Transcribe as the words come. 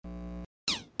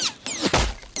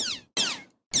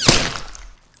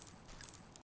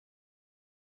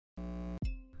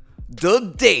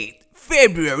The date,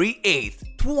 February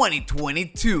 8th,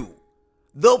 2022.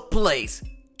 The place,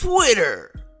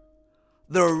 Twitter.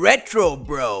 The Retro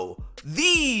Bro,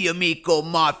 the Amico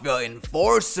Mafia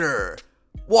enforcer,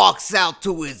 walks out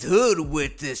to his hood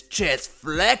with his chest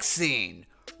flexing,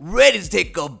 ready to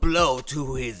take a blow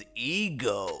to his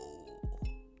ego.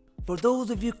 For those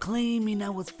of you claiming I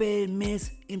was fed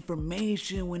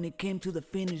misinformation when it came to the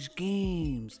finished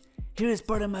games, here is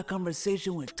part of my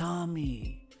conversation with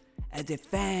Tommy. As a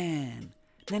fan,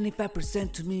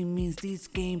 95% to me means these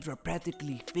games are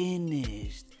practically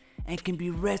finished and can be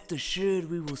rest assured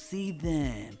we will see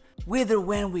them, whether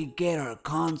when we get our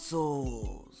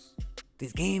consoles.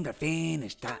 These games are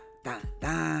finished, A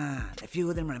few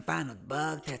of them are in final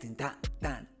bug testing,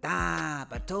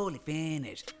 but totally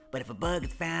finished. But if a bug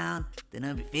is found, then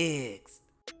it'll be fixed.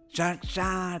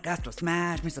 Shark, Astro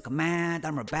Smash, Missile Command,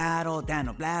 Armor Battle,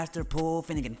 Dino Blaster, Pool,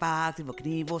 Finnegan Fox, Evil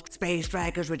Knievel, Space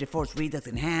Strikers, Rigid Force Redux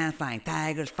Enhanced, Flying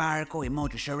Tigers, Fireco,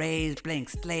 Emoji Charades, Blank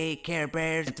Slate, Care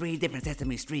Bears, and 3 different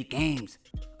Sesame Street games.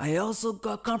 I also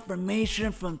got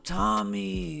confirmation from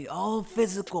Tommy. All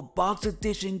physical box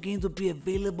edition games will be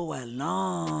available at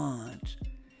launch.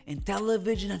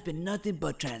 Intellivision has been nothing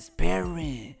but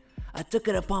transparent. I took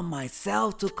it upon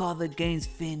myself to call the games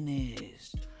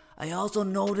finished. I also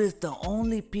noticed the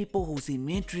only people who seem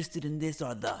interested in this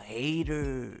are the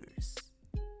haters.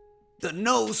 The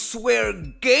no swear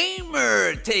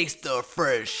gamer takes the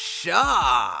first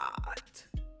shot.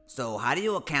 So how do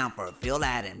you account for Phil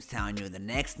Adams telling you the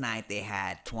next night they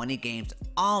had 20 games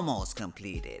almost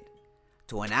completed?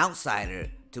 To an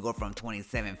outsider, to go from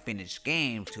 27 finished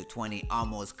games to 20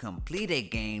 almost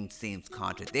completed games seems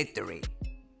contradictory.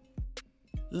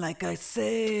 Like I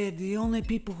said, the only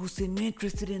people who seem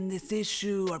interested in this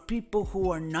issue are people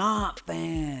who are not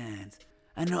fans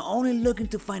and are only looking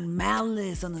to find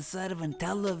malice on the side of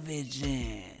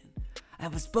Intellivision. I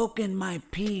have spoken my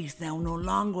piece and I will no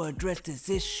longer address this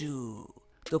issue.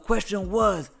 The question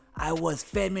was, I was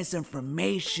fed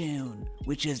misinformation,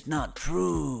 which is not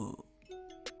true.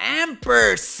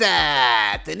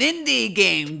 Ampersat, an indie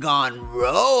game gone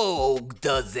rogue,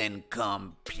 doesn't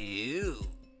compute.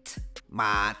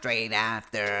 Straight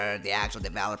after the actual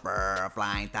developer,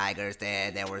 Flying Tigers,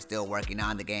 said they were still working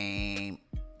on the game.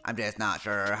 I'm just not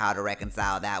sure how to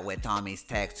reconcile that with Tommy's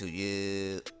text to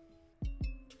you.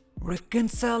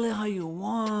 Reconcile it how you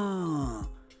want.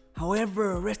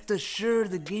 However, rest assured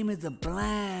the game is a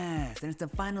blast and it's the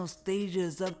final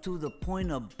stages up to the point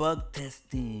of bug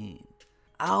testing.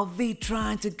 I'll be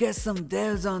trying to get some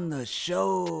devs on the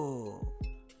show.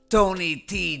 Tony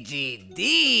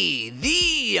TGD,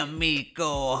 the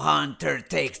Amico Hunter,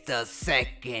 takes the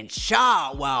second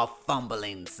shot while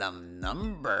fumbling some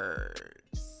numbers.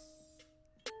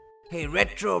 Hey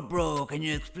Retro Bro, can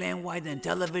you explain why the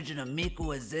Intellivision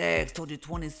Amico X told you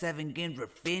 27 games were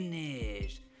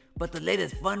finished, but the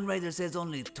latest fundraiser says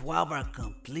only 12 are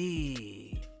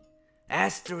complete?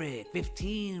 Asterisk,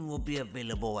 15 will be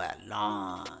available at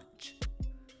launch.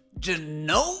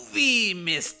 Genovi,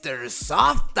 Mr.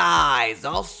 Soft Eyes,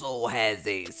 also has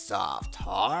a soft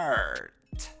heart.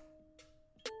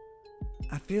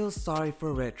 I feel sorry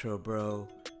for Retro Bro.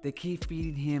 They keep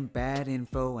feeding him bad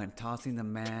info and tossing the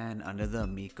man under the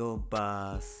Amico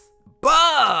bus.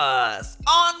 Bus!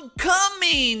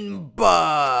 Oncoming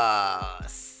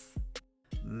bus!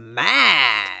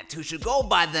 Matt, who should go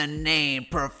by the name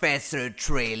Professor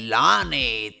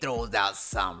Trelawney, throws out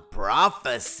some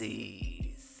prophecies.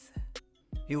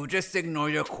 He will just ignore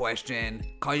your question,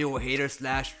 call you a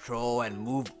hater/troll, and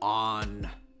move on.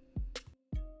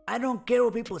 I don't care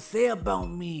what people say about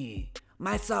me.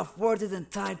 My self-worth isn't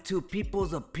tied to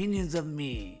people's opinions of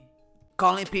me.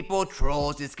 Calling people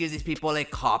trolls just gives these people a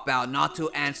cop-out not to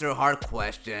answer hard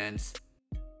questions.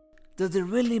 Does it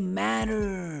really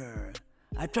matter?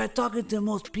 I tried talking to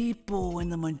most people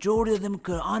and the majority of them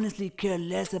could honestly care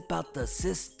less about the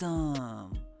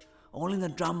system. Only the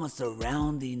drama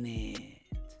surrounding it.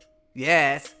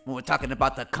 Yes, when we're talking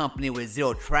about the company with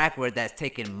zero track record that's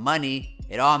taking money,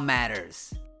 it all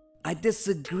matters. I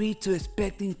disagree to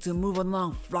expecting to move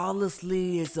along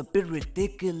flawlessly. It's a bit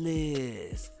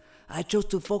ridiculous. I chose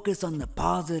to focus on the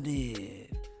positive.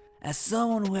 As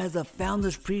someone who has a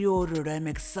founder's pre-order, I'm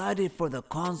excited for the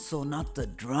console, not the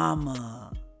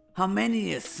drama. How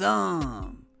many is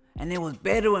some? And it was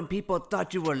better when people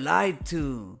thought you were lied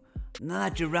to. Now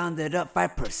that you rounded up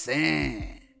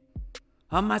 5%.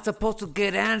 How am I supposed to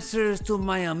get answers to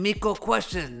my Amico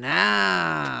questions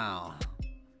now?